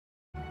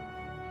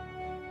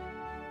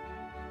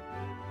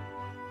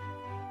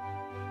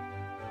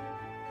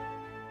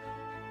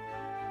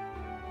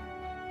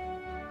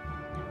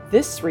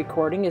This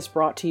recording is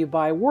brought to you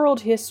by World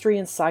History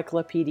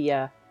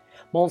Encyclopedia.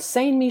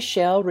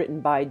 Mont-Saint-Michel, written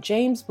by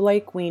James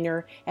Blake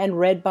Weiner and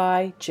read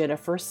by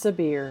Jennifer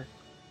Sabir.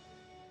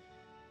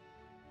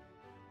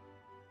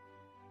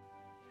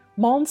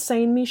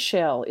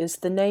 Mont-Saint-Michel is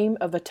the name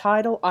of a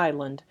tidal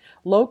island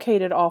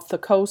located off the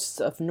coasts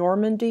of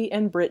Normandy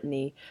and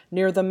Brittany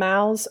near the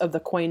mouths of the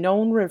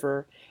Quénon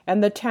River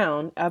and the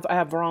town of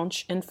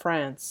Avranches in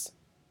France.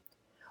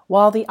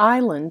 While the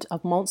island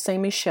of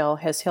Mont-Saint-Michel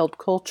has held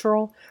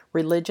cultural,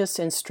 religious,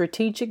 and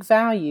strategic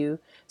value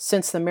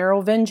since the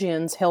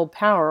Merovingians held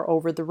power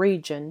over the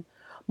region,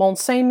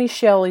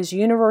 Mont-Saint-Michel is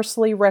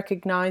universally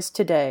recognized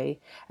today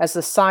as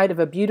the site of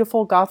a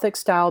beautiful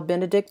Gothic-style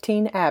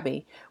Benedictine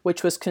abbey,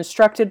 which was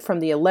constructed from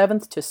the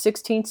 11th to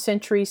 16th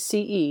century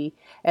CE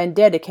and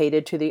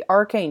dedicated to the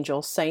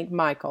Archangel Saint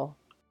Michael.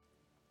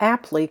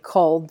 Aptly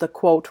called the,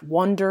 quote,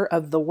 wonder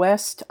of the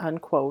West,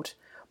 unquote,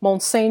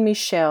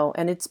 Mont-Saint-Michel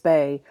and its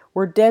bay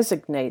were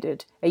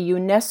designated a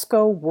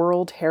UNESCO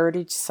World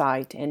Heritage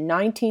Site in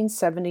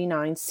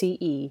 1979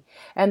 CE,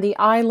 and the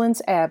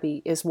island's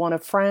abbey is one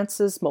of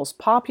France's most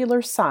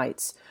popular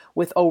sites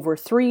with over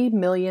 3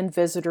 million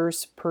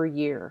visitors per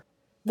year.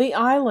 The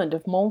island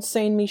of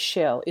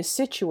Mont-Saint-Michel is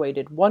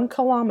situated 1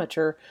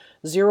 kilometer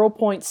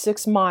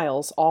 (0.6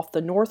 miles) off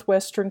the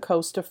northwestern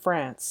coast of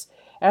France,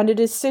 and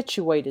it is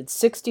situated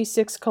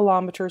 66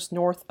 kilometers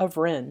north of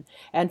Rennes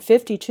and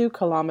 52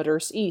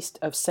 kilometers east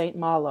of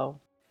Saint-Malo.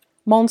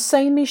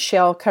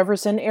 Mont-Saint-Michel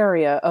covers an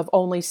area of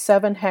only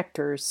 7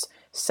 hectares,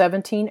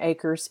 17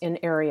 acres in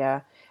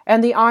area,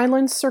 and the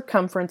island's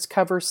circumference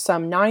covers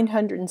some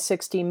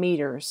 960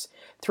 meters,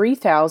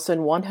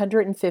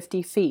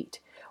 3,150 feet,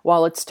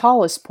 while its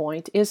tallest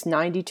point is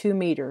 92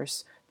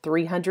 meters,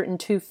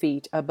 302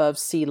 feet above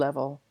sea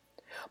level.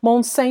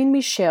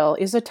 Mont-Saint-Michel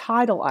is a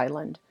tidal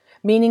island,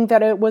 meaning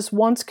that it was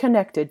once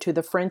connected to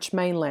the French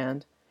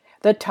mainland.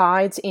 The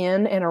tides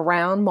in and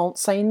around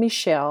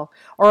Mont-Saint-Michel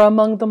are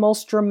among the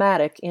most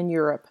dramatic in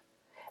Europe.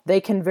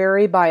 They can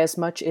vary by as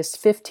much as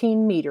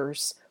 15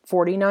 meters,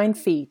 49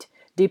 feet,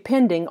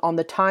 depending on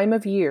the time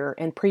of year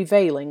and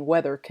prevailing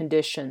weather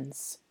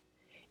conditions.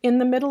 In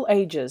the Middle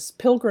Ages,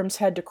 pilgrims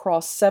had to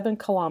cross 7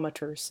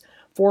 kilometers,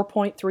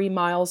 4.3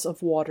 miles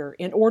of water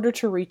in order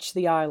to reach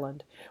the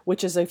island,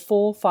 which is a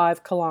full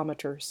 5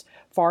 kilometers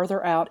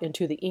farther out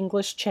into the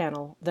English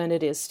Channel than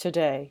it is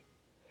today.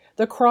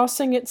 The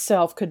crossing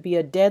itself could be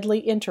a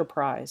deadly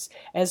enterprise,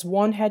 as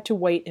one had to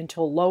wait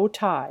until low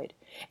tide,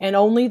 and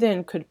only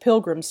then could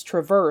pilgrims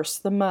traverse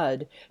the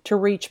mud to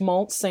reach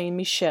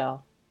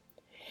Mont-Saint-Michel.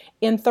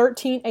 In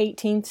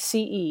 1318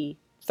 CE,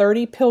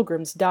 30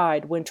 pilgrims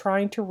died when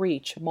trying to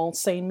reach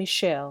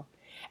Mont-Saint-Michel,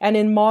 and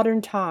in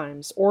modern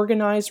times,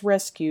 organized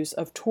rescues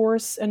of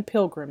tourists and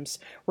pilgrims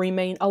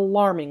remain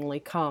alarmingly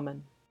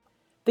common.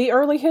 The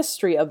early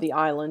history of the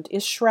island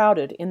is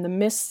shrouded in the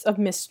mists of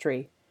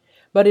mystery,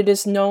 but it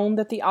is known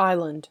that the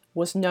island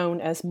was known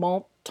as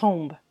Mont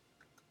Tombe,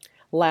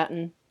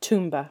 Latin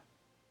Tumba.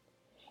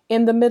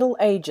 In the Middle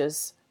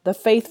Ages, the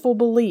faithful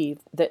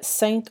believed that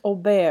Saint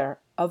Aubert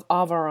of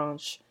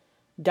Avranches,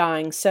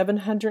 dying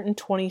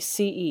 720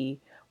 CE,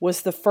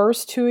 was the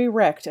first to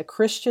erect a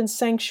Christian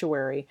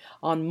sanctuary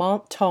on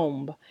Mont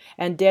Tombe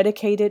and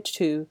dedicate it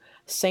to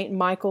Saint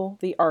Michael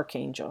the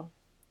Archangel.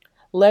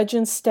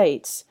 Legend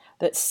states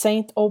that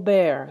Saint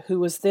Aubert, who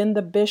was then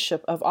the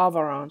bishop of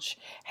Avranches,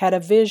 had a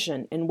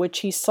vision in which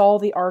he saw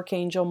the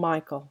Archangel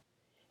Michael.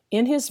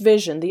 In his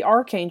vision, the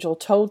Archangel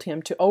told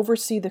him to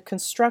oversee the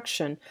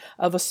construction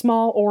of a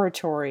small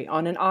oratory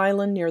on an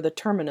island near the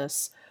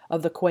terminus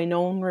of the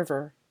Quénon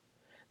River.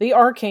 The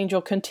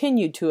Archangel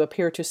continued to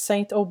appear to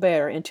Saint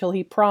Aubert until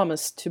he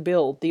promised to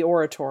build the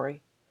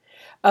oratory.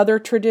 Other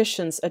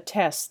traditions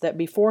attest that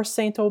before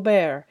Saint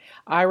Aubert,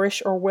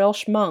 Irish or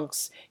Welsh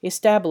monks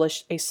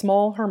established a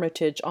small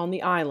hermitage on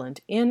the island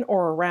in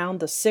or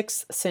around the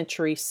 6th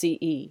century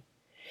CE.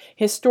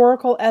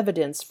 Historical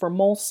evidence for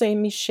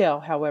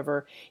Mont-Saint-Michel,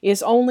 however,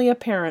 is only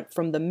apparent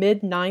from the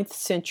mid-9th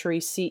century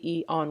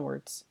CE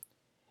onwards.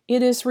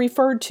 It is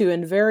referred to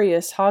in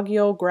various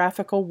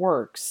hagiographical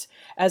works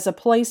as a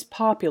place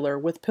popular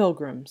with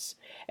pilgrims,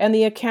 and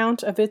the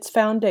account of its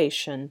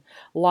foundation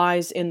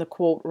lies in the,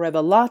 quote,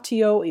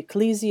 Revelatio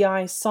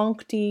Ecclesiae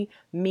Sancti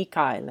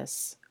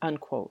Michaelis,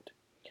 unquote.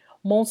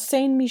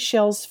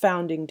 Mont-Saint-Michel's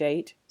founding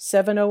date,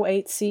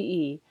 708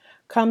 CE,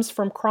 comes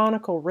from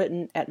chronicle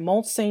written at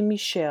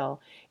Mont-Saint-Michel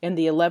in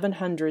the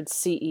 1100s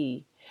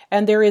CE,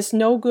 and there is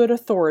no good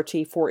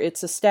authority for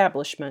its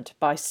establishment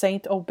by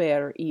Saint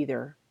Aubert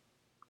either.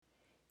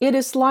 It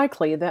is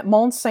likely that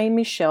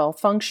Mont-Saint-Michel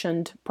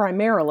functioned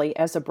primarily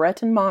as a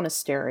Breton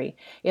monastery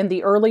in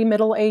the early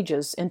Middle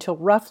Ages until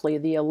roughly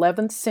the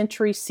 11th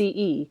century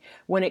CE,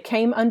 when it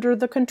came under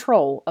the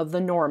control of the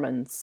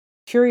Normans.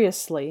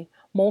 Curiously,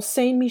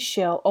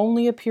 Mont-Saint-Michel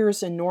only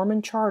appears in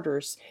Norman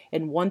charters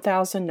in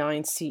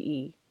 1009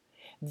 CE.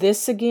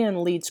 This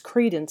again leads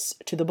credence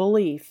to the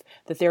belief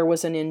that there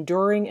was an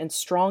enduring and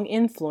strong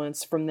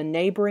influence from the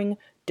neighboring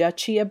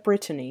Duchy of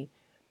Brittany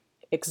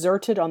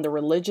exerted on the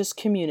religious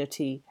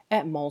community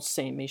at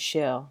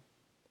Mont-Saint-Michel.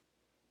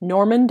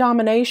 Norman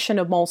domination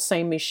of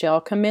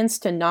Mont-Saint-Michel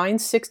commenced in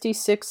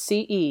 966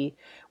 CE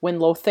when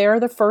Lothair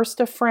I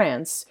of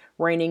France,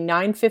 reigning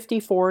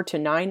 954 to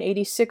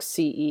 986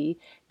 CE,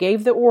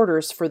 gave the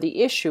orders for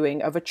the issuing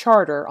of a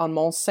charter on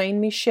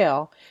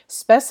Mont-Saint-Michel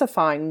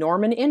specifying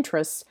Norman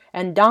interests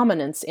and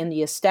dominance in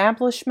the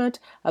establishment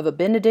of a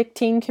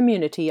Benedictine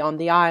community on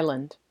the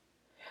island.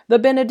 The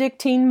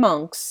Benedictine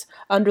monks,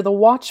 under the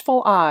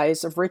watchful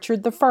eyes of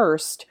Richard I,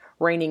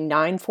 reigning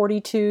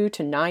 942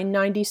 to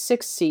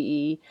 996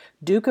 CE,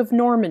 Duke of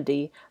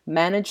Normandy,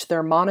 managed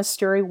their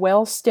monastery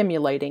well,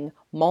 stimulating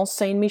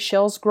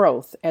Mont-Saint-Michel's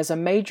growth as a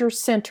major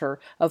center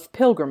of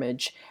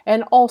pilgrimage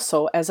and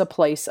also as a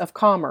place of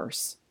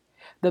commerce.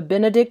 The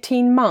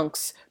Benedictine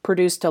monks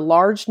produced a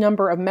large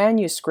number of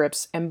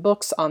manuscripts and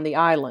books on the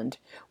island,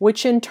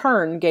 which in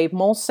turn gave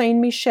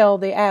Mont-Saint-Michel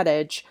the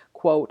adage,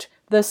 quote,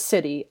 "the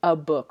city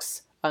of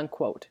books,"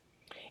 unquote.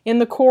 In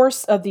the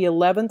course of the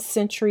 11th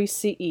century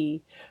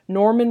CE,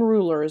 Norman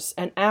rulers,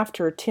 and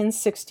after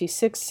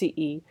 1066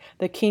 CE,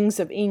 the kings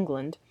of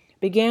England,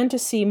 began to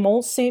see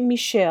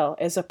Mont-Saint-Michel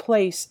as a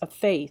place of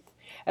faith,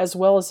 as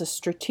well as a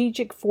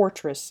strategic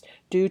fortress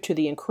due to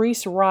the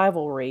increased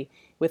rivalry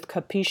with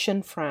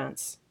Capetian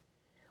France.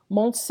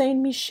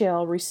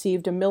 Mont-Saint-Michel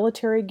received a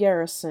military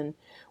garrison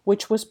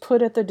which was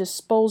put at the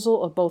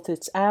disposal of both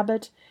its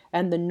abbot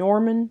and the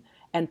Norman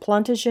and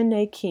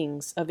Plantagenet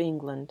kings of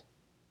England.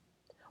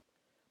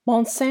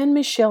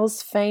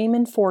 Mont-Saint-Michel's fame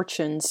and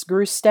fortunes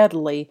grew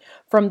steadily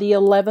from the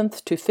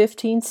 11th to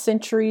 15th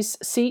centuries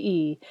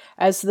CE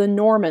as the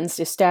Normans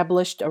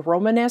established a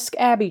Romanesque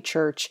abbey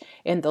church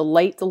in the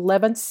late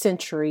 11th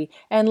century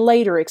and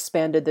later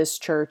expanded this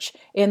church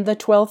in the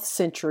 12th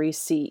century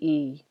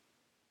CE.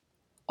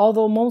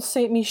 Although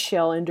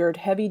Mont-Saint-Michel endured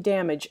heavy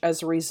damage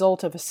as a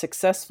result of a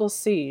successful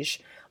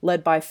siege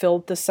led by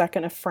Philip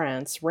II of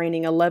France,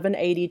 reigning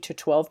 1180 to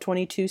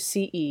 1222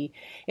 CE,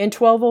 in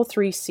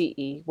 1203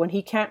 CE, when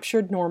he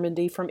captured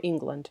Normandy from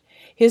England,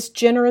 his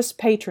generous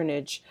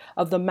patronage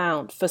of the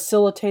Mount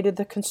facilitated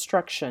the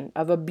construction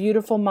of a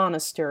beautiful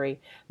monastery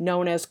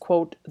known as,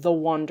 quote, "the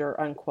Wonder,"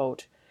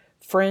 unquote,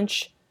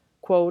 French,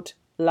 quote,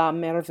 "la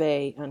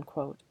merveille,"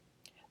 unquote.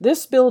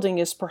 This building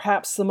is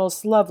perhaps the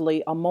most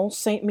lovely on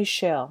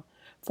Mont-Saint-Michel,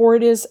 for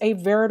it is a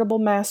veritable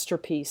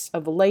masterpiece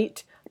of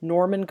late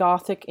Norman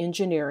Gothic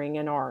engineering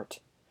and art.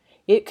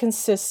 It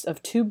consists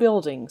of two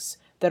buildings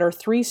that are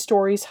 3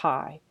 stories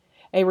high,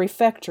 a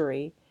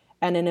refectory,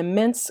 and an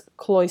immense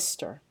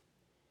cloister.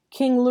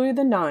 King Louis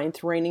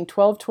IX, reigning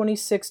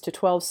 1226 to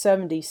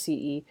 1270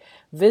 CE,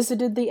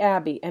 visited the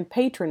abbey and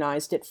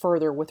patronized it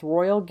further with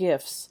royal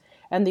gifts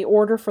and the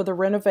order for the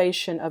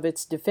renovation of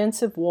its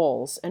defensive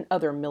walls and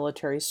other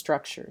military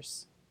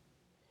structures.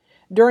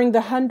 During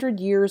the 100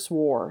 Years'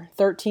 War,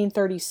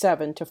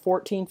 1337 to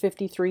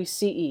 1453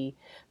 CE,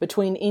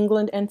 between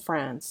England and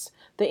France,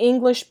 the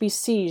English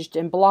besieged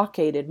and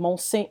blockaded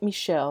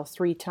Mont-Saint-Michel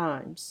 3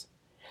 times.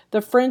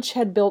 The French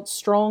had built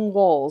strong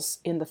walls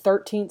in the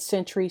 13th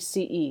century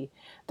CE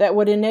that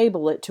would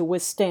enable it to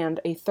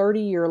withstand a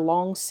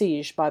 30-year-long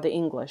siege by the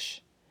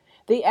English.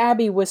 The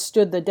abbey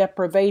withstood the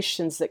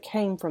deprivations that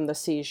came from the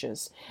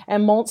sieges,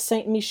 and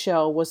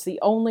Mont-Saint-Michel was the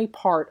only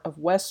part of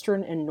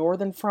western and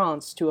northern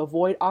France to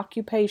avoid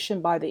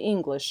occupation by the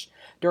English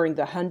during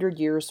the 100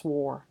 Years'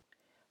 War.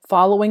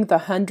 Following the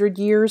 100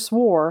 Years'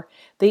 War,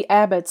 the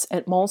abbots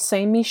at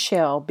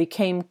Mont-Saint-Michel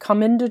became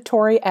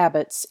commendatory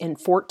abbots in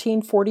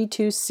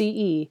 1442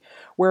 CE,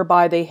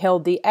 whereby they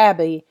held the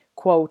abbey,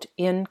 quote,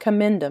 "in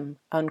commendam,"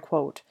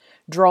 unquote,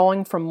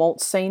 drawing from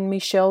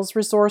Mont-Saint-Michel's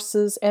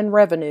resources and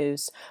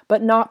revenues,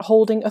 but not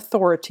holding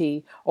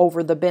authority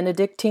over the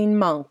Benedictine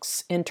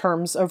monks in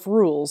terms of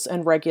rules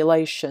and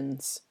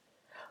regulations.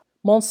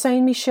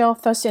 Mont-Saint-Michel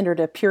thus entered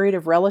a period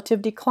of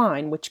relative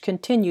decline which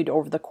continued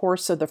over the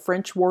course of the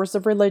French Wars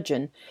of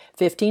Religion,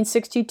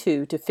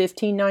 1562 to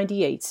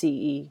 1598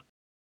 CE.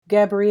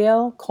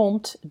 Gabriel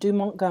Comte de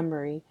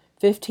Montgomery,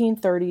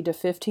 1530 to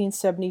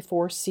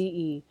 1574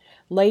 CE,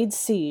 laid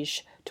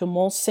siege to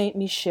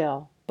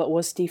Mont-Saint-Michel, but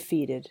was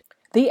defeated.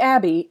 The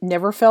abbey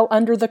never fell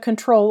under the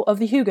control of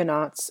the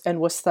Huguenots and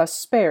was thus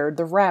spared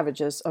the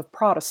ravages of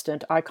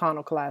Protestant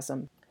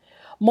iconoclasm.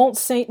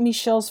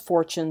 Mont-Saint-Michel's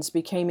fortunes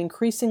became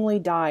increasingly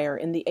dire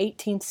in the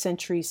 18th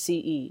century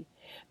CE.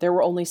 There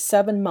were only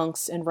 7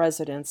 monks in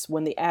residence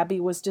when the abbey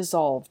was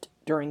dissolved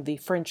during the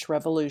French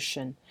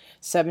Revolution,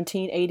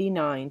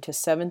 1789 to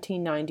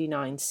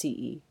 1799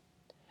 CE.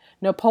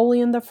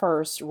 Napoleon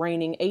I,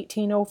 reigning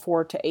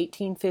 1804 to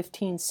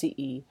 1815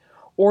 CE,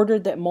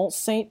 ordered that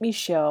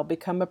Mont-Saint-Michel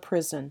become a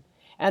prison,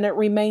 and it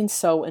remained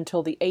so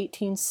until the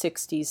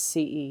 1860s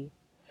CE.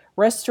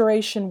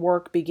 Restoration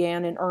work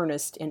began in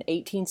earnest in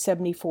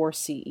 1874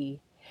 CE,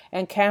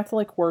 and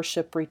Catholic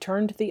worship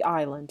returned to the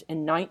island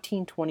in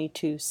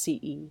 1922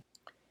 CE.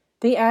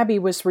 The abbey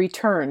was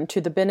returned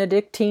to the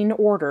Benedictine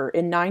order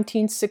in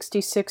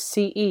 1966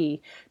 CE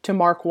to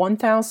mark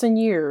 1,000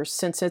 years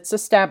since its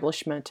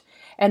establishment,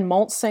 and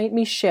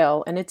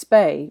Mont-Saint-Michel and its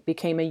bay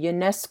became a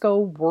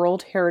UNESCO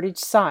World Heritage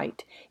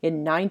Site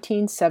in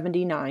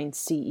 1979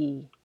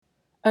 CE.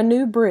 A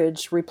new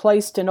bridge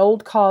replaced an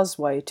old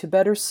causeway to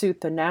better suit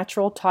the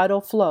natural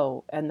tidal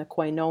flow and the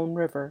Quénon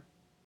River.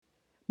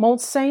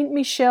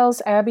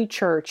 Mont-Saint-Michel's Abbey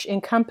Church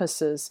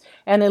encompasses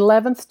an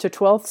 11th to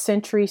 12th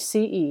century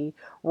CE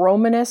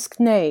Romanesque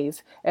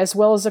nave as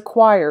well as a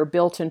choir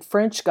built in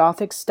French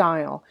Gothic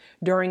style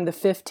during the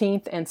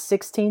 15th and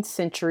 16th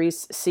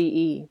centuries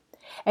CE.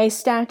 A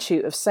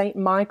statue of St.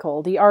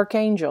 Michael the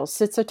Archangel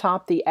sits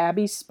atop the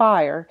abbey's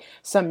spire,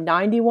 some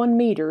 91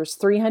 meters,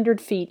 300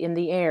 feet in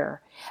the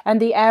air,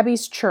 and the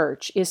abbey's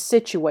church is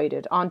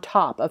situated on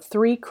top of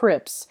three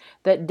crypts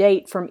that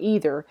date from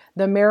either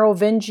the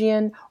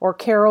Merovingian or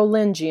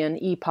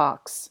Carolingian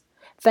epochs.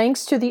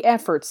 Thanks to the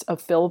efforts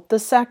of Philip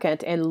II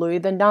and Louis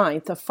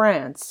IX of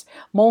France,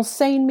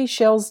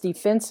 Mont-Saint-Michel's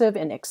defensive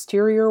and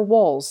exterior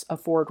walls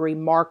afford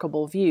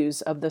remarkable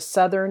views of the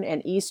southern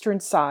and eastern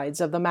sides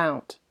of the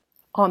mount.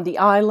 On the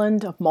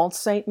island of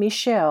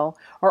Mont-Saint-Michel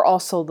are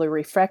also the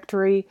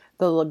refectory,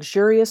 the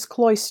luxurious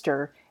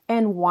cloister,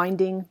 and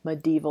winding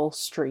medieval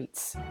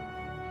streets.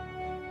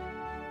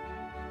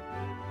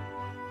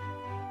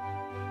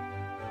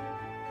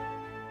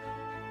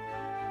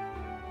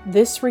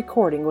 This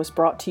recording was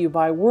brought to you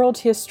by World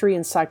History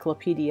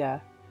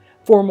Encyclopedia.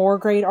 For more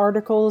great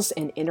articles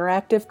and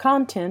interactive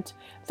content,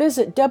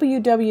 visit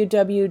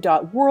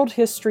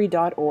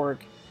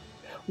www.worldhistory.org.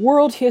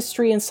 World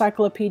History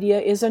Encyclopedia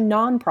is a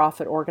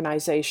nonprofit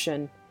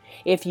organization.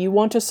 If you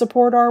want to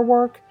support our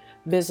work,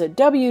 visit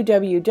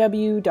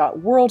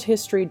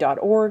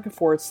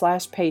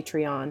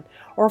www.worldhistory.org/Patreon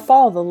or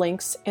follow the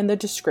links in the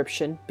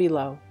description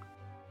below.